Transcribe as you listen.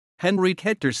Henryk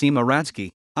Hektor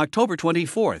Siemiradzki, October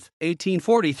 24,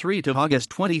 1843 to August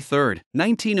 23,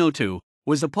 1902,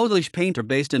 was a Polish painter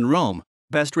based in Rome,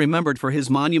 best remembered for his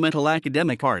monumental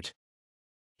academic art.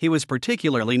 He was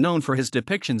particularly known for his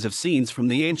depictions of scenes from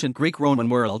the ancient Greek-Roman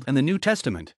world and the New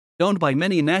Testament, owned by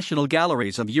many national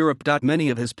galleries of Europe.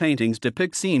 Many of his paintings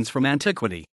depict scenes from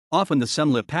antiquity, often the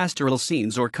sunlit pastoral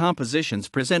scenes or compositions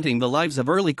presenting the lives of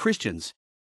early Christians.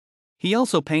 He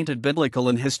also painted biblical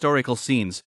and historical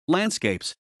scenes,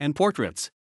 landscapes, and portraits.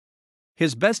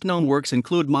 His best-known works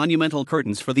include monumental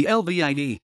curtains for the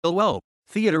Lviv, Lwów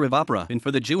Theatre of Opera and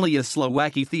for the Juliusz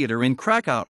Słowacki Theatre in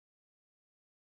Kraków.